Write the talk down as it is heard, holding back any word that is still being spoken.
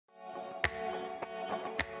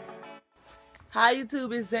Hi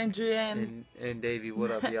YouTube, it's Andrea and Davey. What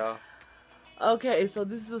up, y'all? Okay, so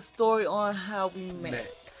this is a story on how we met.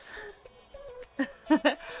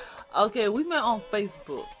 Okay, we met on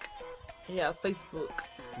Facebook. Yeah, Facebook.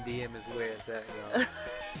 DM is where it's at,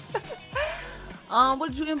 y'all.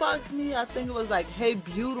 What did you inbox me? I think it was like, hey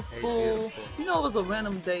beautiful. Hey, beautiful. You know, it was a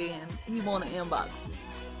random day and he wanna inbox me.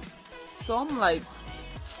 So I'm like,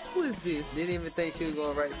 who is this? Didn't even think she was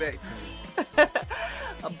going right back to me.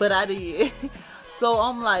 But I did. So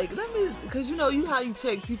I'm like, let me, cause you know how you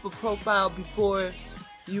check people's profile before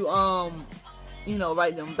you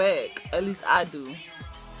write them back. At least I do.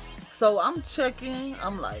 So I'm checking.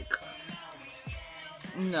 I'm like,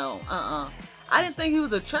 no, I didn't think he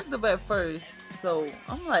was attractive at first. So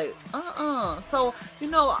I'm like, So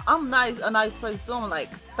I'm a nice person. So I'm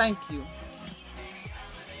like, thank you.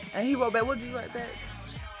 And he wrote back. What did you write back?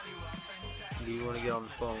 Do you want to get on the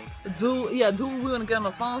phone? Do we want to get on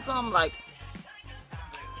the phone? So I'm like,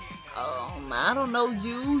 I don't know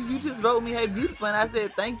you. You just wrote me, hey beautiful, and I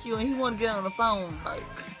said thank you, and he want to get on the phone.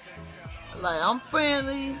 Like I'm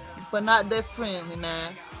friendly, but not that friendly now.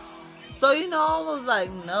 So I was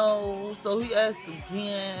like, no. So he asked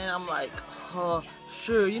again, and I'm like,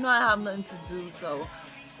 sure. I have nothing to do, so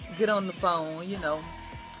get on the phone,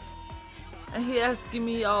 And he asking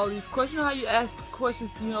me all these questions. You know how you ask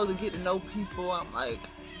questions, to get to know people. I'm like,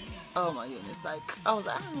 oh my goodness. Like, I was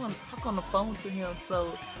like, I don't want to talk on the phone to him.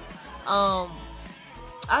 So, I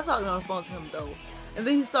talked on the phone to him though. And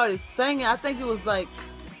then he started singing. I think it was like,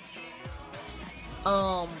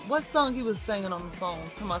 what song he was singing on the phone?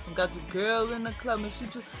 Talking about some got your girl in the club and she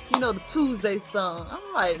just, the Tuesday song.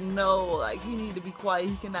 I'm like, no, like he need to be quiet.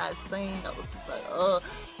 He cannot sing. I was just like, I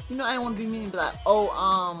didn't want to be mean, but like,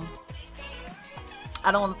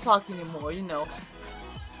 I don't want to talk anymore,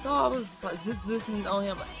 So I was like just listening on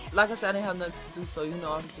him. Like I said, I didn't have nothing to do, so I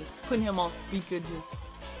was just putting him on speaker, just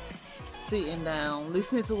sitting down,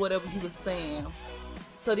 listening to whatever he was saying.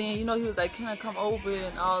 So then, he was like, can I come over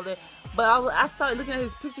and all that. But I started looking at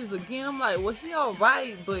his pictures again. I'm like, well, he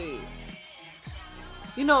alright, but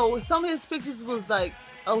some of his pictures was like,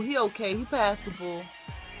 oh, he okay, he passable.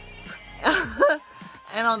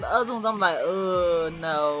 And on the other ones, I'm like,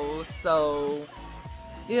 no. So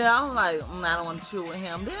yeah, I'm like, I don't want to chill with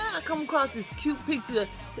him. Then I come across this cute picture,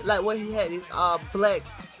 like where he had this black,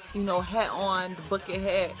 hat on, the bucket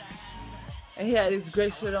hat. And he had this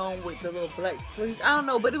gray shirt on with the little black sleeves. I don't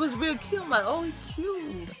know, but it was real cute. I'm like, oh, he's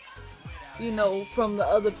cute. From the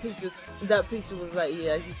other pictures, that picture was like,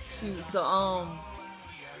 yeah, he's cute. So,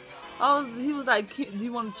 he was like, do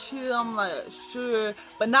you want to chill? I'm like, sure.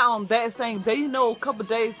 But not on that same day. A couple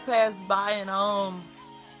days passed by and,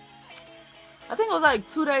 I think it was like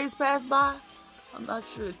 2 days passed by. I'm not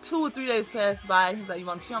sure. 2 or 3 days passed by. He's like, you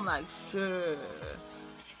want to chill? I'm like, sure.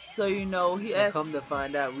 So, he asked. Come to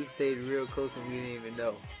find out, we stayed real close and we didn't even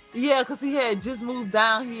know. Yeah, because he had just moved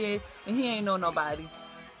down here and he ain't know nobody.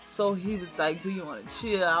 So he was like, do you want to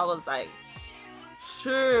chill? I was like,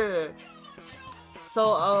 sure.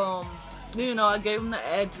 So, I gave him the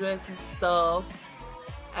address and stuff.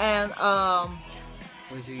 And,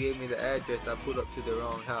 when she gave me the address, I pulled up to the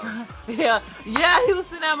wrong house. yeah, he was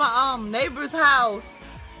sitting at my neighbor's house.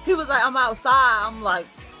 He was like, I'm outside. I'm like,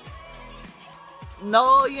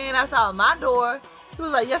 no, you ain't outside my door. He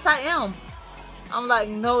was like, yes, I am. I'm like,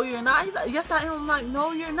 no, you're not. He's like, yes, I am. I'm like,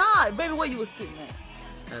 no, you're not. Baby, where you was sitting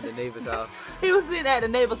at? At the neighbor's house. He was sitting at the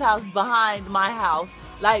neighbor's house behind my house.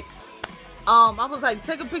 Like, I was like,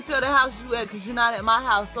 take a picture of the house you at because you're not at my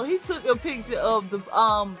house. So he took a picture of the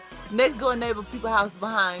next door neighbor people's house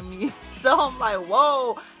behind me. So I'm like,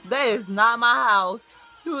 whoa, that is not my house.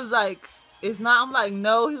 He was like, it's not. I'm like,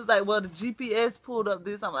 no. He was like, well, the GPS pulled up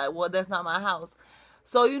this. I'm like, well, that's not my house.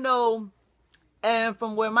 So, and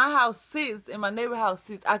from where my house sits and my neighbor's house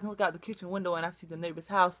sits, I can look out the kitchen window and I see the neighbor's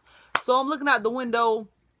house. So I'm looking out the window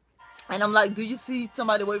and I'm like, do you see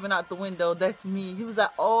somebody waving out the window? That's me. He was like,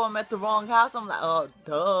 oh, I'm at the wrong house. I'm like, oh,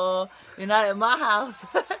 duh. You're not at my house.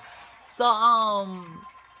 So,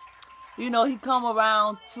 he come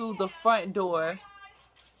around to the front door.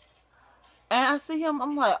 And I see him,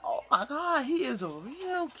 I'm like, oh my God, he is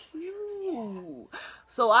real cute.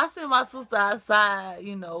 So I sent my sister outside,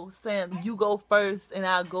 saying, you go first and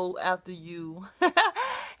I'll go after you.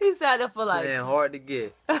 He sat there for like... Man, hard to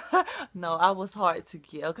get. No, I was hard to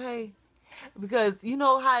get, okay? Because you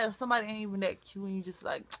know how if somebody ain't even that cute and you just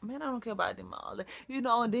like, man, I don't care about them all.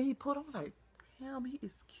 And then he put on like, damn, he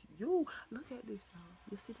is cute. Look at this, y'all.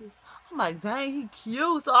 You see this? I'm like, dang, he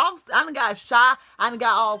cute. So I done got shy. I done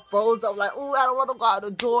got all froze up like, oh, I don't want to go out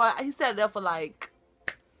the door. He sat there for like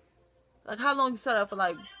how long you sat there for?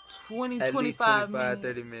 Like 20, At 25 least 25, minutes.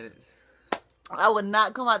 30 minutes. I would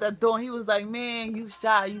not come out that door. And he was like, man, you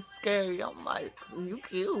shy, you scary. I'm like, you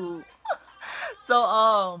cute. So,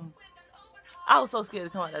 I was so scared to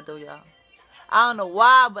come out that door, y'all. I don't know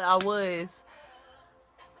why, but I was.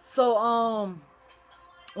 So,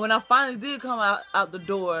 when I finally did come out the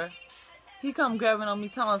door, he come grabbing on me,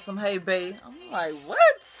 telling some, hey, babe. I'm like,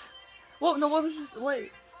 what? What? No, what was you,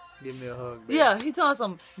 wait. Give me a hug, babe. Yeah, he telling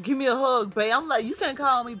some, give me a hug, babe. I'm like, you can't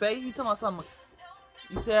call me, babe. He telling something.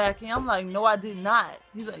 You said I can? I'm like, no, I did not.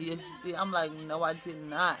 He's like, yes, you did. I'm like, no, I did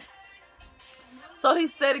not. So he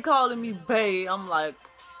steady calling me babe. I'm like,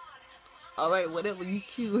 all right, whatever, you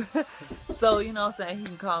cute. So, you know what I'm saying? He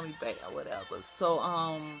can call me babe or whatever. So,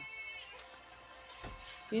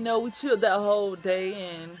 you know, we chilled that whole day,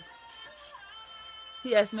 and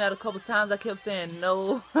he asked me out a couple times. I kept saying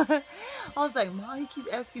no. I was like, Mom, he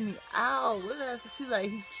keep asking me out. What else? She's like,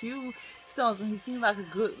 he cute. She tells him he seemed like a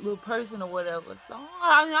good little person or whatever. So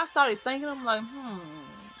I started thinking, I'm like,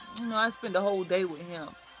 you know, I spent the whole day with him.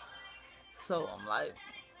 So I'm like,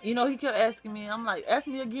 you know, he kept asking me. I'm like, ask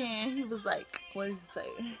me again. He was like, what did he say?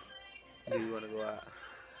 Do you want to go out?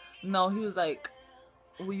 No, he was like,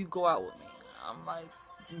 will you go out with me? I'm like,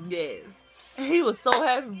 yes. And he was so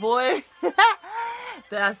happy, boy,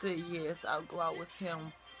 that I said, yes, I'll go out with him.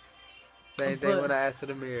 Same thing when I asked her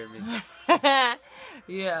to marry me.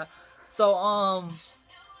 Yeah. So, I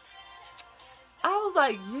was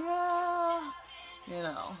like, yeah, you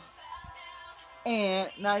know. And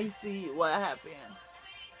now you see what happened.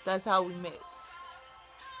 That's how we met.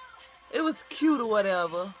 It was cute or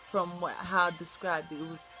whatever, from how I described it. It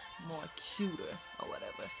was more cuter or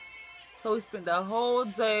whatever. So we spent the whole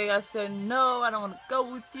day. I said, no, I don't want to go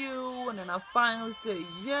with you. And then I finally said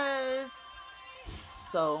yes.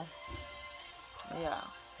 So, yeah.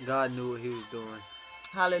 God knew what he was doing.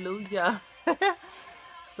 Hallelujah.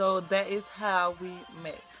 So that is how we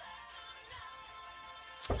met.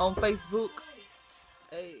 On Facebook.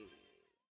 Hey.